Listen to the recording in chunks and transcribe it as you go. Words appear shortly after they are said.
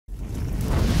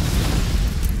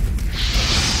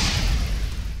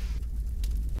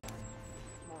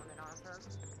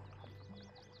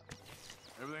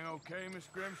okay, Miss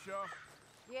Grimshaw?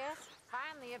 Yes,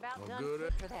 finally about Well, done good.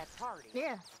 fit for that party.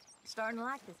 Yeah, starting to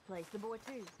like this place, the boy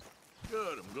too.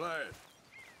 Good, I'm glad.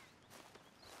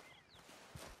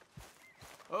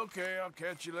 Okay, I'll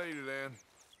catch you later then.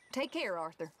 Take care,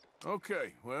 Arthur.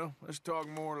 Okay, well, let's talk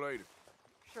more later.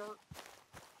 Sure.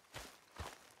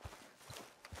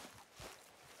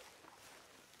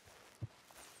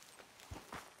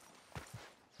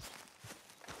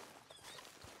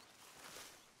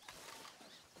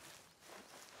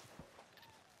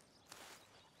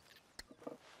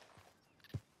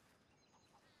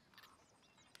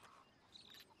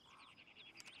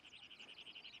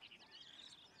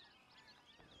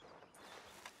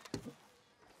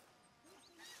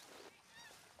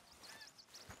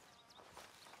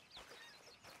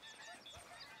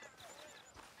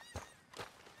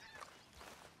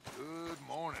 Good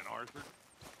morning, Arthur.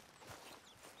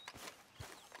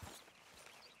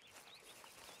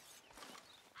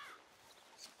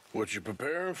 What you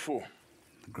preparing for?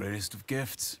 The greatest of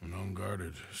gifts. An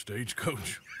unguarded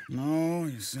stagecoach. No,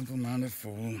 you simple-minded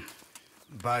fool.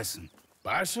 Bison.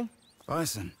 Bison?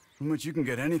 Bison. From which you can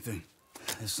get anything.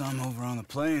 There's some over on the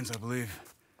plains, I believe.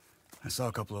 I saw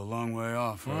a couple a long way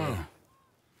off. Oh.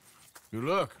 Good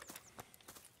luck.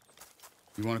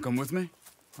 You want to come with me?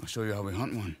 I'll show you how we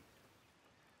hunt one.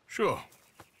 Sure.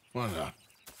 Why not?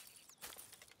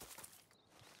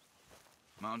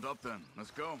 Mount up then.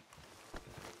 Let's go.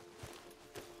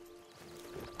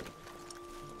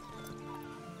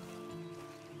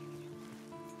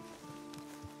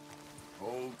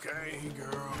 Okay,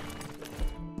 girl.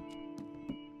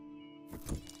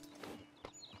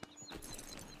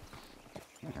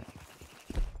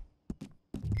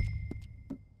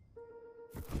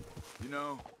 You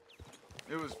know,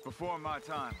 it was before my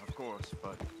time, of course,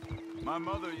 but my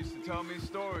mother used to tell me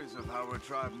stories of how her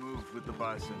tribe moved with the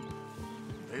bison.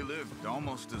 They lived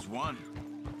almost as one.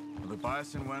 Where the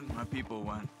bison went, my people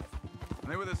went.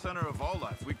 And they were the center of all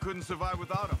life. We couldn't survive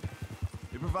without them.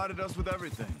 They provided us with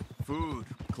everything. Food,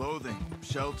 clothing,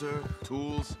 shelter,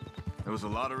 tools. There was a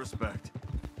lot of respect.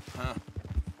 Huh.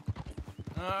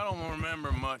 I don't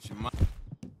remember much of my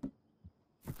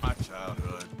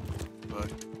childhood,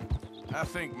 but I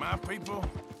think my people,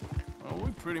 well,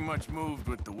 we pretty much moved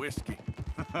with the whiskey.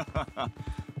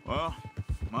 Well,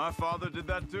 my father did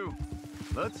that too.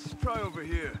 Let's try over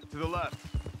here, to the left.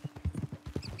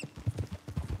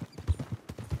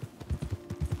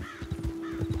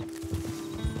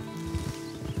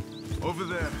 Over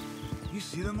there. You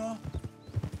see them all?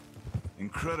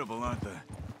 Incredible, aren't they?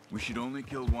 We should only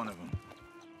kill one of them.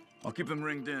 I'll keep them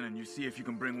ringed in and you see if you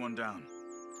can bring one down.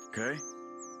 Okay?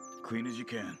 Clean as you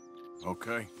can.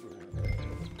 Okay.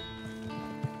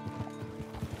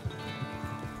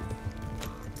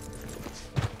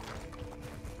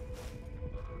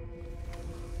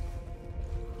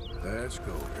 Let's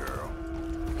go, girl.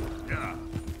 Yeah.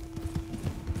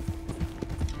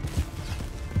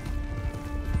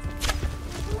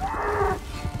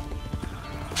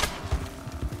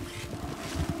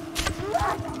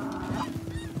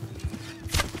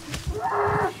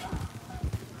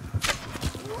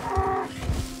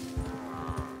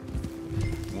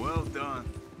 Well done.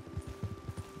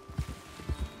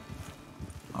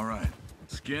 All right.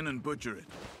 Skin and butcher it.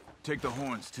 Take the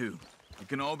horns, too. It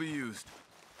can all be used.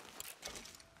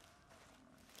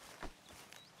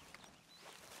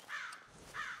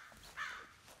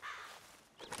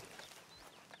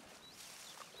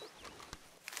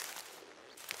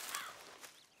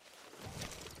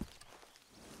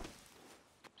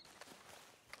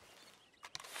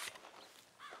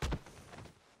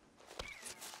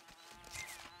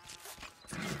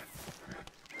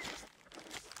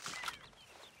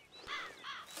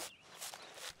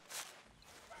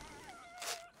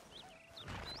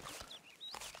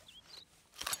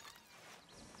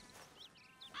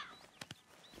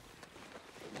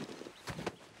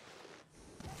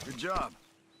 Good job.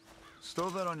 Stow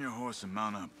that on your horse and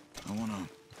mount up. I wanna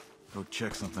go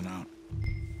check something out.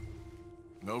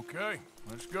 Okay,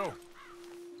 let's go.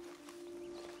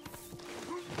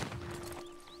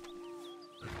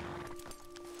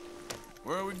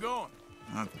 Where are we going?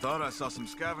 I thought I saw some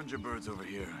scavenger birds over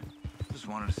here. Just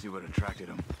wanted to see what attracted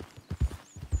them.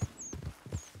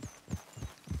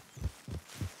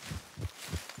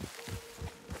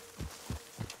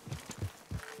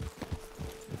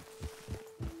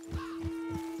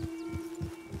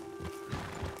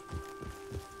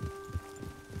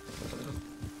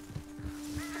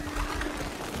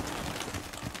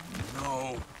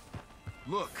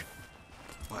 Look!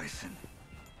 Bison.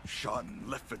 Shot and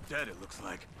left for dead, it looks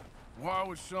like. Why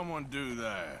would someone do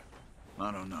that?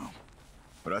 I don't know.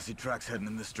 But I see tracks heading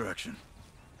in this direction.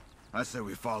 I say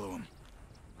we follow him.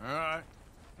 All right,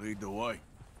 lead the way.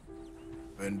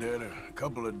 Been dead a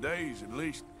couple of days at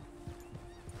least.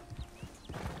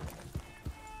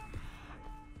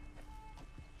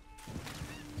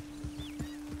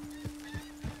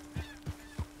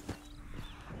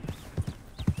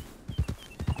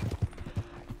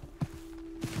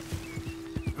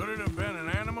 Could it have been an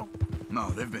animal? No,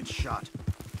 they've been shot.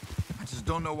 I just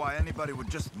don't know why anybody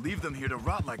would just leave them here to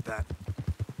rot like that.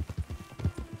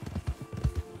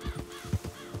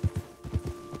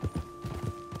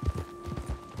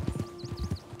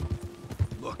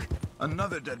 Look,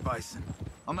 another dead bison.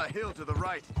 On that hill to the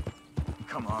right.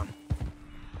 Come on.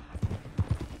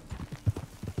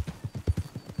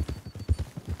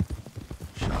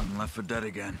 Shot and left for dead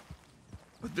again.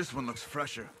 But this one looks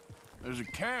fresher. There's a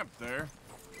camp there.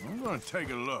 I'm gonna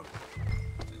take a look.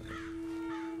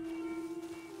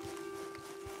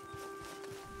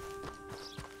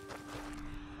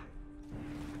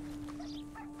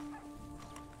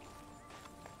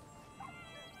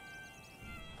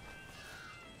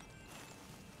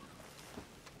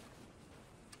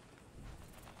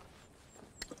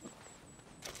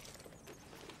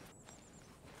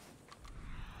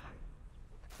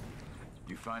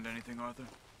 You find anything, Arthur?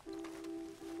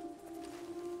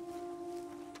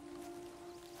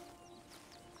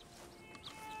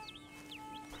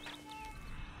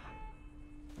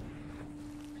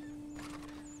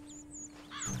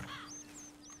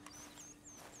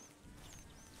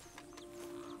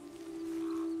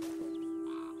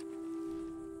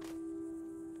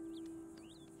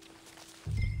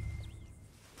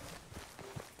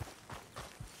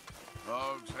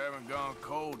 Dogs haven't gone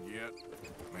cold yet.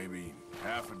 Maybe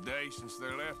half a day since they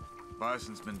left.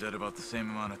 Bison's been dead about the same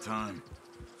amount of time.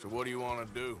 So what do you want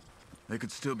to do? They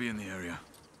could still be in the area.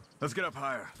 Let's get up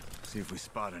higher, see if we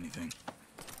spot anything.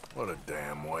 What a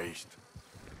damn waste.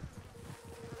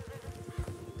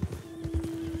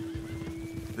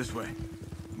 This way.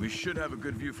 We should have a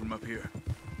good view from up here.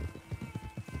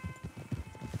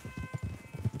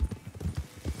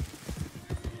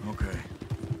 Okay.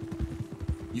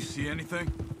 You see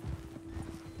anything?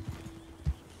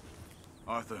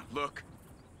 Arthur, look.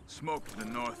 Smoke to the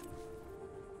north.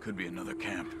 Could be another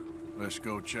camp. Let's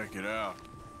go check it out.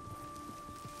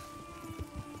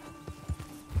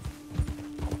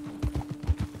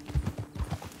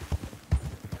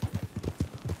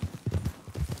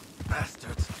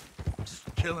 Bastards.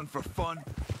 Just killing for fun.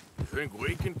 You think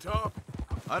we can talk?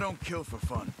 I don't kill for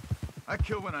fun. I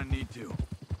kill when I need to.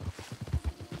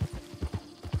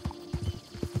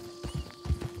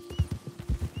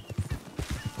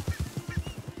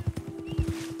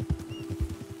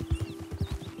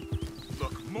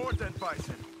 Look, more dead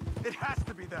bison. It has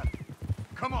to be them.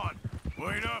 Come on.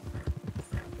 Wait up.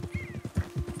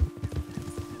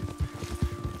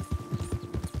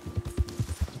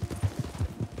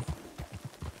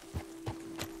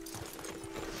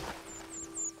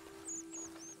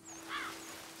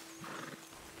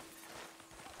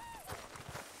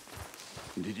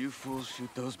 Did you fools shoot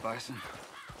those bison?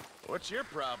 What's your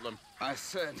problem? I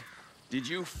said, did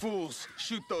you fools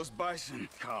shoot those bison?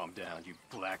 Calm down, you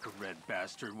black or red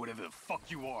bastard, whatever the fuck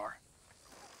you are.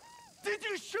 Did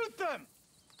you shoot them?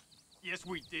 Yes,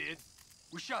 we did.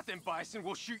 We shot them bison,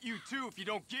 we'll shoot you too if you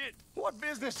don't get. What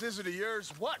business is it of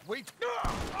yours? What? We...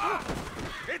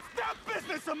 It's that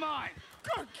business of mine!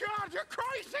 Good God, you're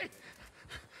crazy!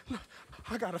 Look,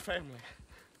 I got a family.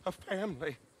 A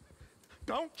family.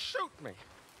 Don't shoot me.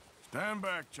 Stand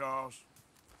back, Charles.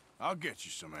 I'll get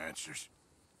you some answers.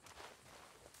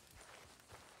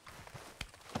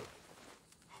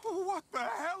 What the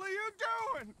hell are you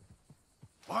doing?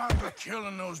 Why are you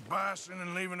killing those bison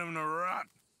and leaving them to rot?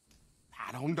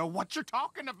 I don't know what you're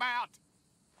talking about.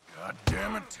 God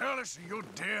damn it, tell us or you're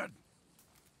dead.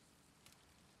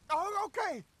 Oh,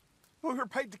 okay. We were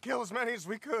paid to kill as many as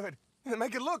we could and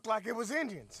make it look like it was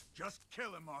Indians. Just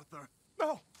kill him, Arthur.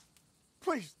 No,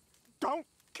 please, don't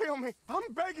kill me. I'm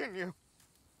begging you.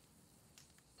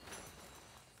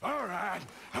 All right,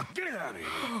 now get out of here.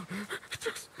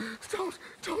 Just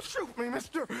don't shoot me,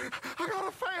 mister. I got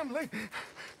a family.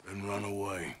 Then run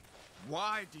away.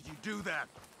 Why did you do that?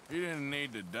 He didn't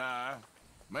need to die.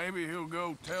 Maybe he'll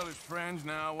go tell his friends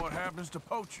now what happens to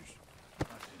poachers. I've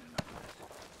seen enough of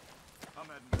this. I'm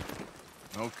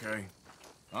heading. Okay.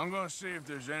 I'm gonna see if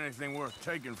there's anything worth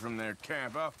taking from their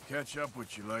camp. I'll catch up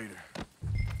with you later.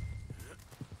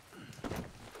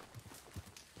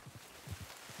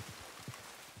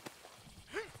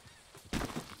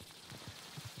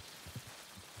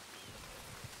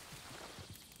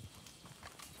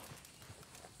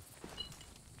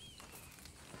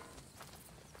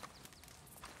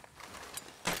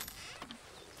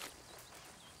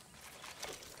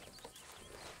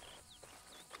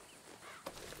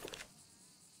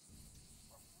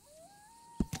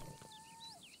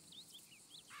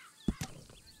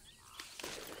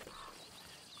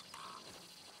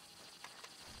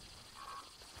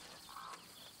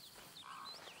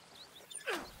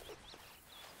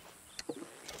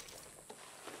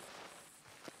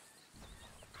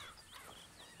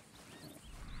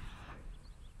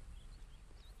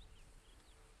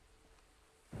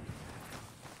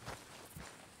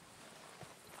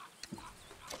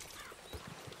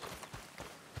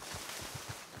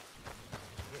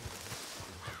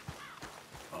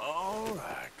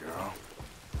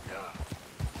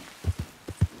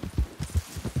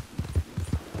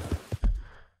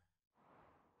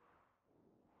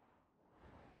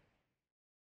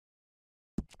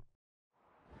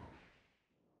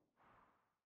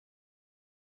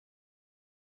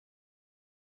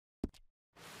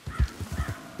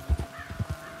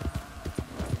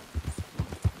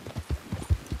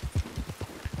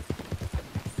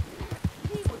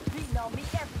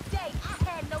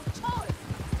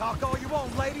 Talk all you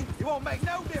want, lady. It won't make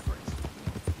no difference.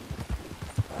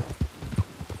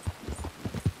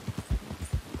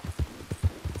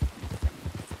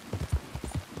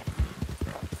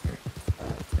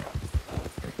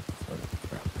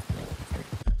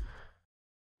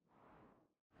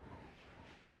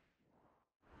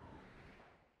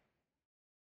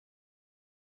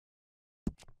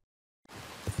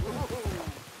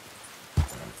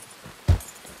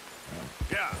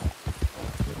 Yeah.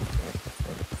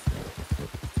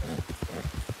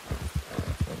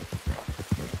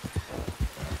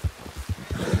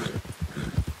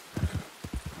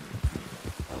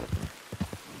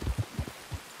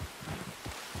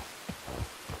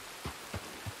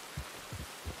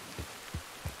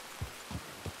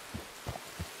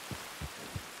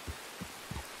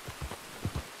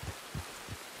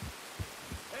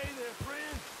 Hey there,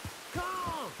 friend.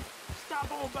 Come!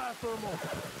 Stop on by for a moment.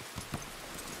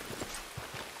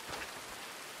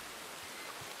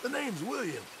 The name's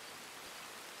William.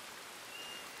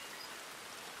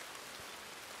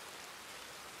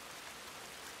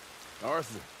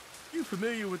 Arthur, You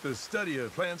familiar with the study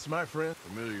of plants, my friend?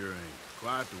 familiar ain't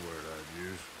quite the word I'd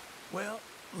use. Well,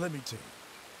 let me tell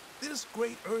you. This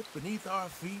great earth beneath our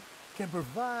feet can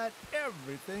provide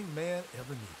everything man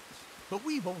ever needs. But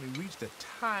we've only reached a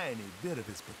tiny bit of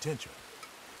its potential.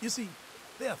 You see,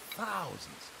 there are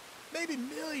thousands, maybe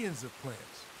millions of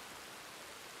plants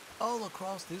all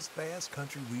across this vast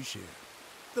country we share.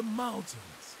 The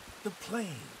mountains, the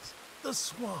plains, the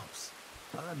swamps.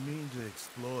 I mean to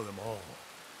explore them all,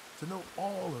 to know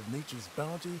all of nature's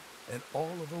bounty and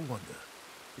all of her wonder,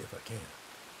 if I can.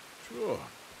 Sure.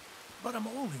 But I'm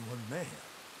only one man.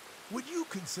 Would you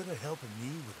consider helping me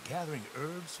with gathering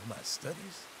herbs for my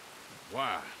studies?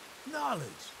 Why?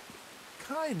 Knowledge,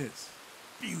 kindness,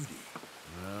 beauty.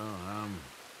 Well, I'm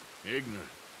ignorant,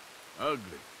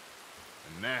 ugly,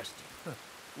 and nasty.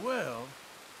 Well,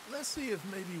 let's see if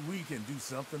maybe we can do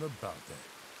something about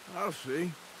that. I'll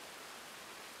see.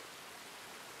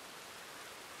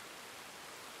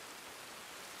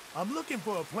 I'm looking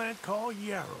for a plant called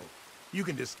yarrow. You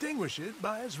can distinguish it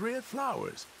by its red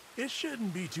flowers. It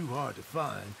shouldn't be too hard to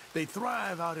find. They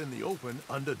thrive out in the open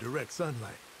under direct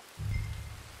sunlight.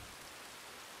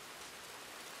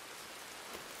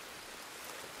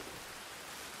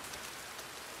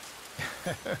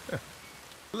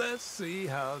 Let's see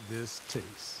how this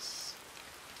tastes.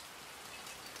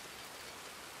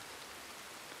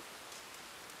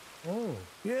 Oh,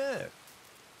 yeah.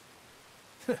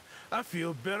 I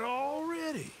feel better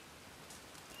already.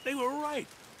 They were right.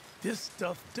 This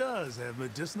stuff does have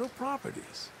medicinal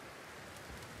properties.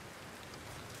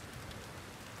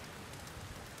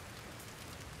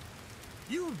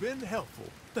 You've been helpful.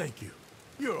 Thank you.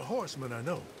 You're a horseman, I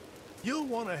know. You'll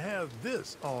want to have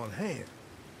this on hand.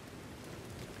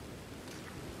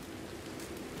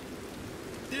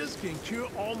 This can cure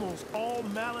almost all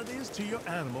maladies to your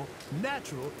animal,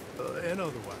 natural and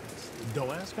otherwise. Don't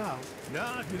ask how.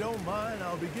 Now, if you don't mind,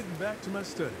 I'll be getting back to my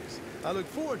studies. I look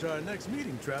forward to our next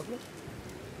meeting, traveler.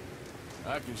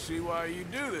 I can see why you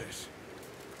do this.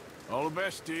 All the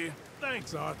best to you.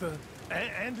 Thanks, Arthur.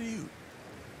 And to you.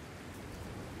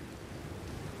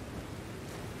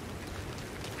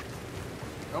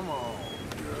 Come on,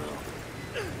 girl.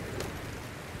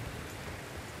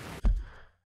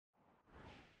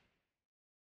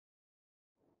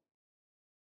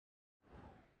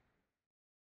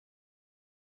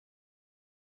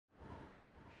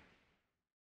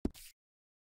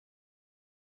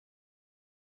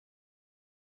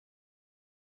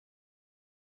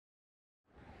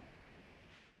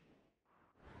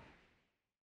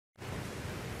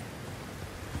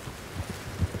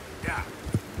 Yeah.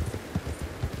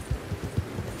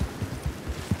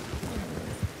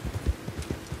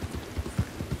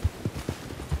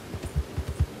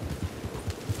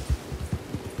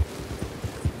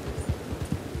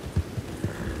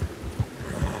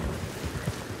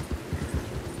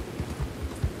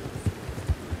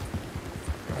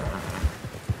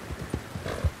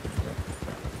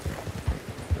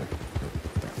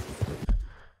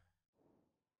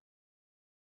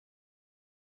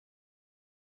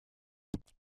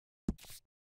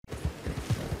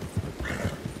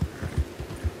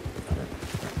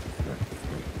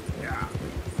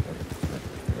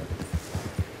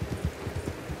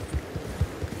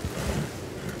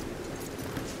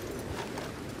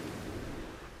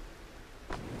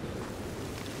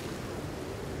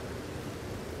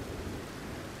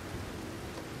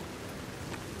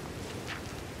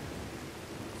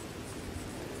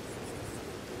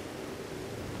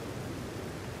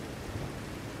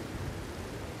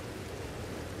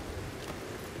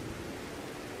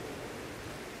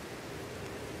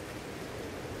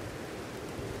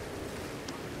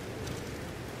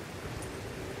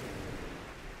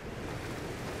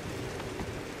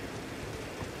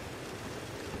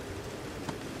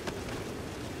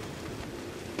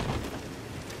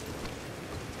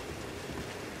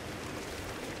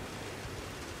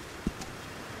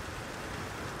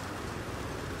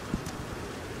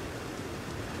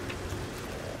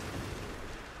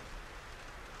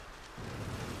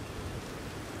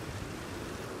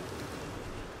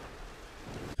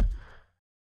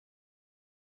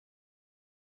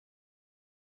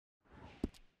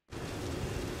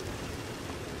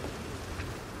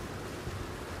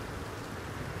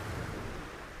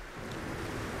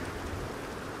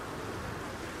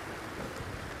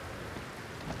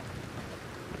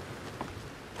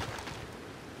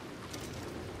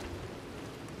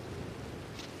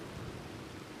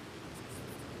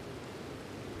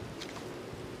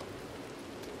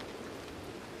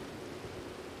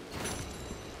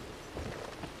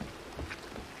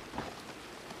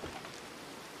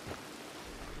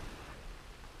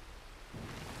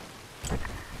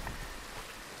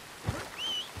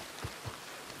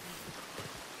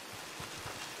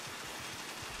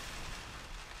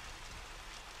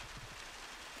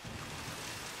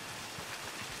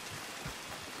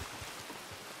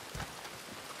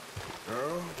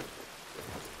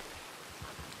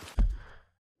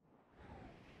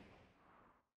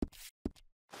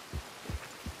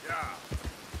 Yeah.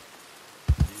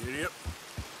 Yep.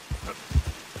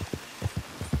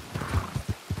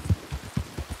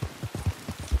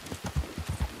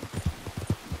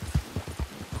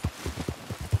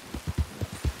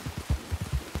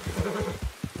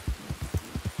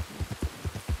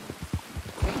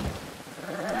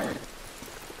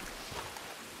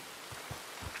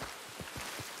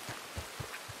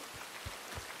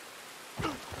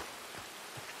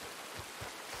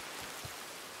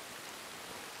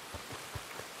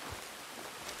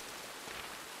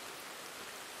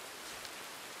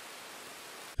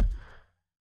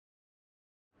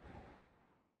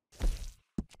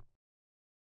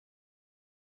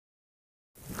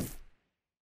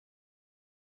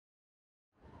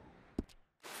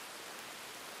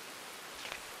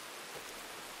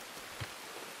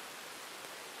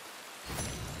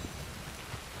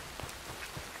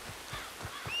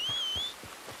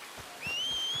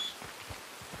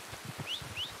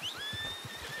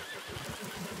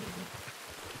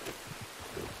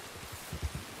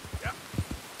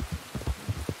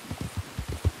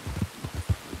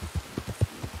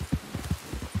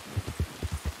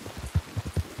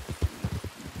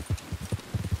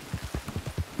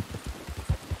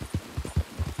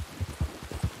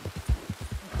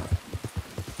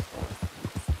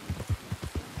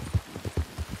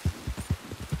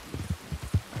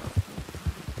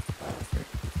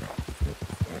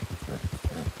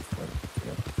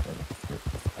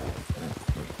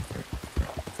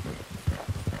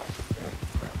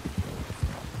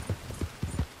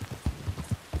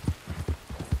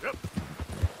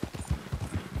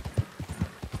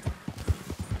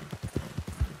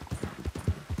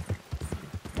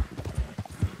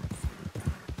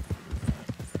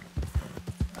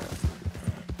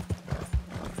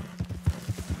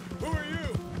 Who are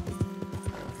you?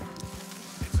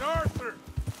 It's Arthur.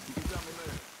 You can tell me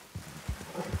later.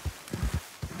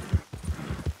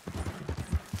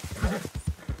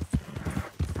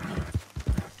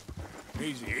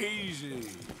 Easy, easy.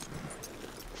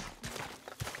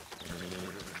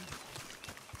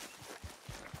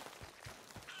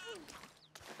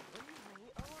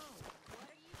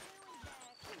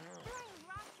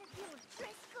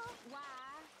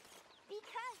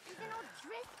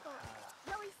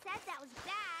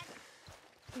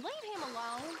 Leave him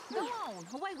alone. Go on,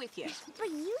 away with you. But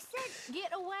you said...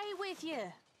 Get away with you.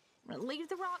 Leave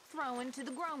the rock throwing to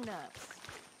the grown-ups.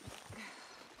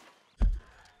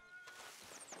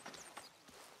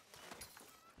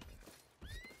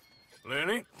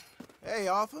 Lenny, Hey,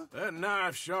 Arthur. that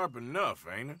knife's sharp enough,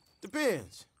 ain't it?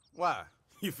 Depends. Why?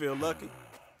 You feel lucky?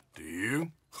 Do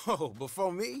you? Oh,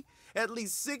 before me, at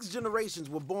least 6 generations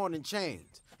were born in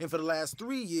chains. And for the last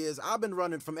 3 years, I've been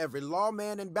running from every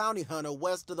lawman and bounty hunter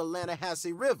west of the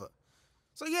Lannahechee River.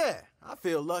 So yeah, I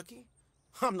feel lucky.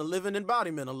 I'm the living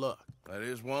embodiment of luck. That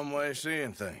is one way of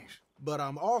seeing things. But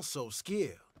I'm also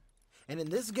skilled. And in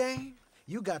this game,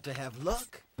 you got to have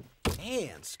luck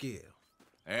and skill.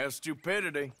 And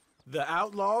stupidity. The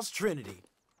Outlaw's Trinity.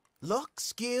 Luck,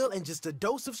 skill, and just a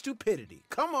dose of stupidity.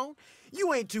 Come on,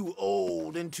 you ain't too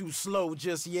old and too slow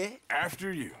just yet.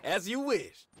 After you. As you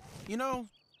wish. You know,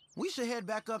 we should head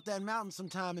back up that mountain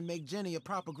sometime and make Jenny a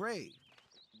proper grave.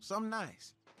 Something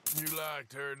nice. You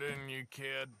liked her, didn't you,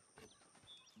 kid?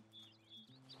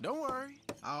 Don't worry,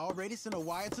 I already sent a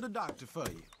wire to the doctor for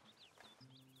you.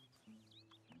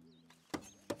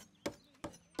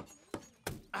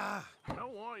 I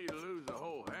don't want you to lose a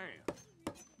whole hand.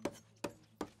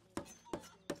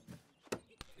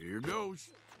 Here goes.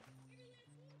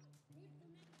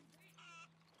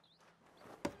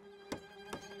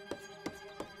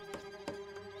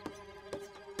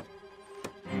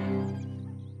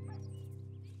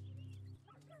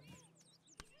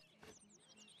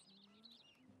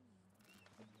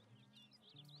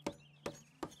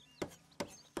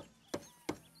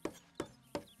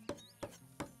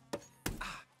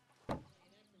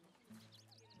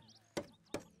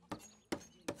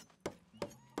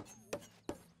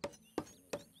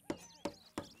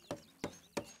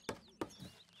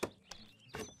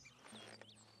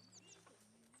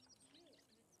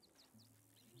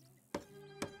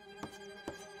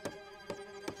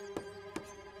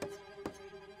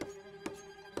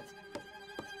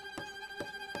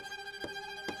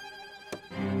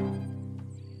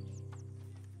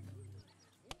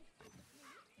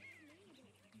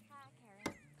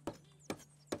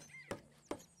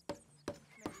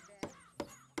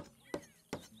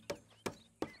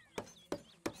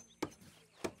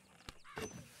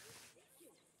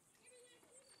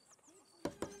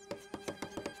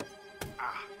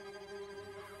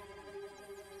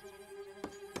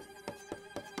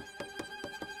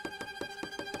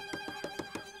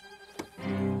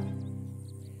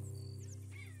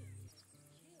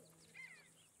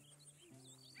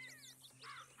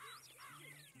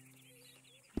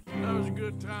 That was a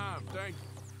good time, thank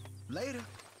you. Later.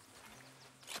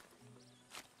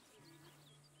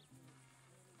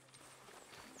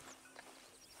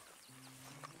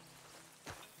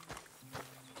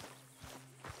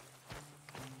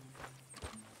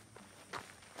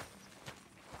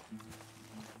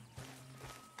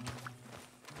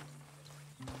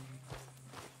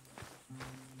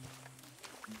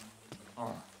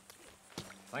 Oh,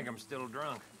 I think I'm still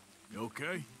drunk. You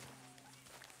okay?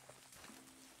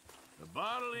 The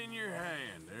bottle in your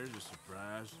hand, there's a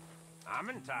surprise. I'm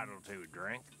entitled to a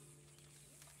drink.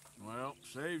 Well,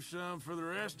 save some for the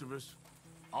rest of us.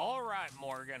 All right,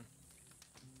 Morgan.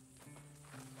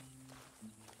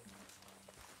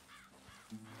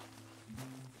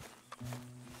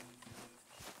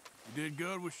 You did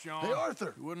good with Sean. Hey,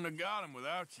 Arthur! You wouldn't have got him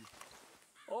without you.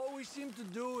 All we seem to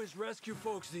do is rescue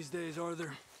folks these days,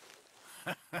 Arthur.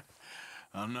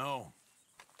 I know.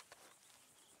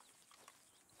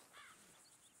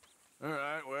 All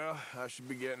right, well, I should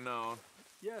be getting on.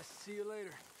 Yes, see you later.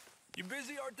 You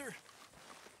busy, Arthur?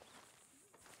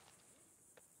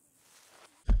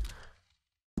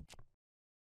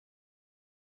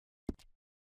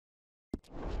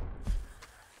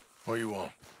 What do you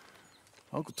want?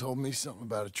 Uncle told me something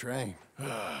about a train.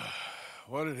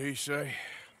 What did he say?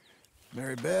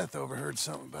 Mary Beth overheard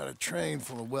something about a train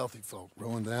full of wealthy folk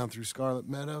rolling down through Scarlet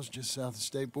Meadows just south of the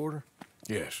state border.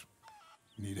 Yes.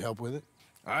 You need help with it?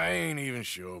 I ain't even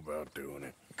sure about doing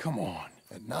it. Come on.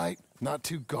 At night, not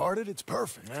too guarded, it's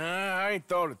perfect. Nah, I ain't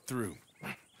thought it through.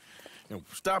 You know,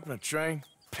 stopping a train,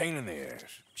 pain in the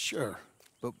ass. Sure,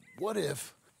 but what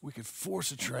if we could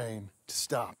force a train to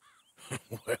stop?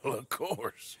 Well, of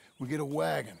course. We get a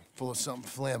wagon full of something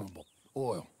flammable,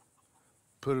 oil.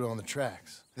 Put it on the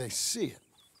tracks. They see it.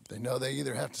 They know they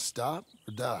either have to stop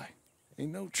or die.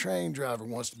 Ain't no train driver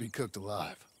wants to be cooked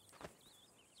alive.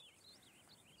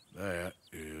 That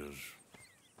is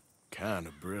kind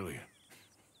of brilliant.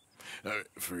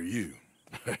 For you.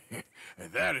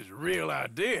 That is a real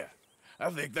idea.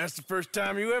 I think that's the first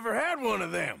time you ever had one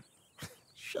of them.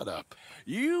 Shut up.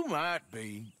 You might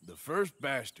be the first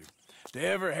bastard to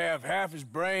ever have half his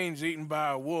brains eaten by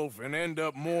a wolf and end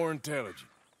up more intelligent.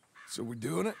 So we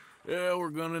doing it? Yeah, we're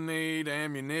gonna need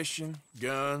ammunition,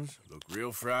 guns, look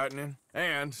real frightening,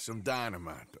 and some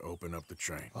dynamite to open up the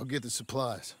train. I'll get the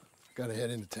supplies. Gotta head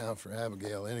into town for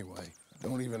Abigail anyway.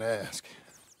 Don't even ask.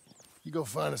 You go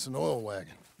find us an oil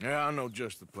wagon. Yeah, I know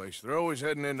just the place. They're always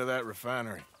heading into that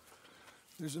refinery.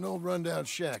 There's an old rundown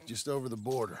shack just over the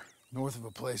border, north of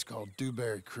a place called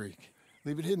Dewberry Creek.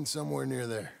 Leave it hidden somewhere near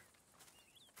there.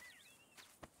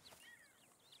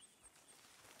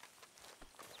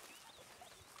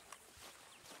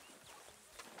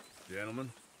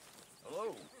 Gentlemen.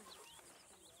 Hello.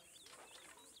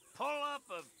 Pull up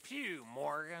a pew,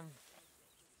 Morgan.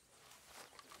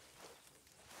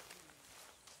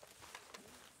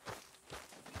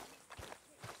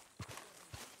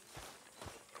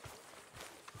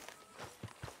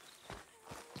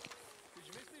 Did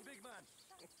you miss me, big man?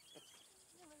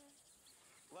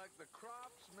 Like the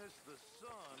crops miss the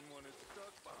sun when it's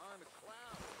stuck behind a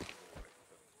cloud.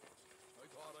 I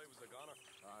thought I was a goner.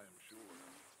 I am sure.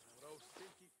 Those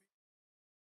stinky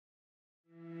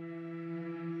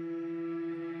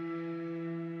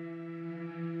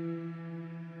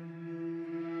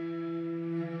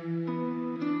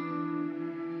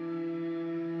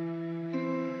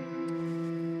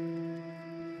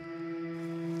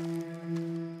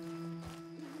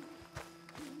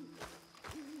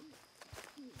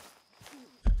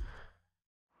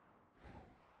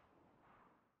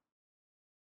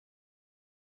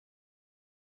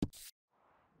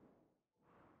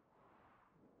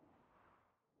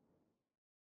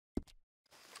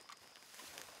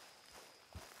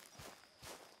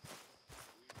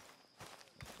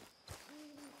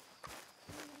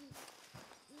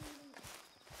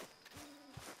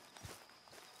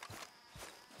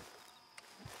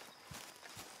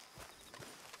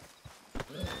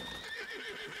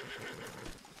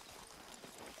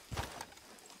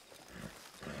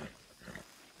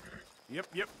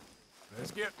Yep.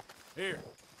 Let's get here.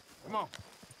 Come on.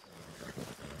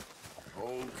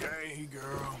 Okay,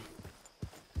 girl.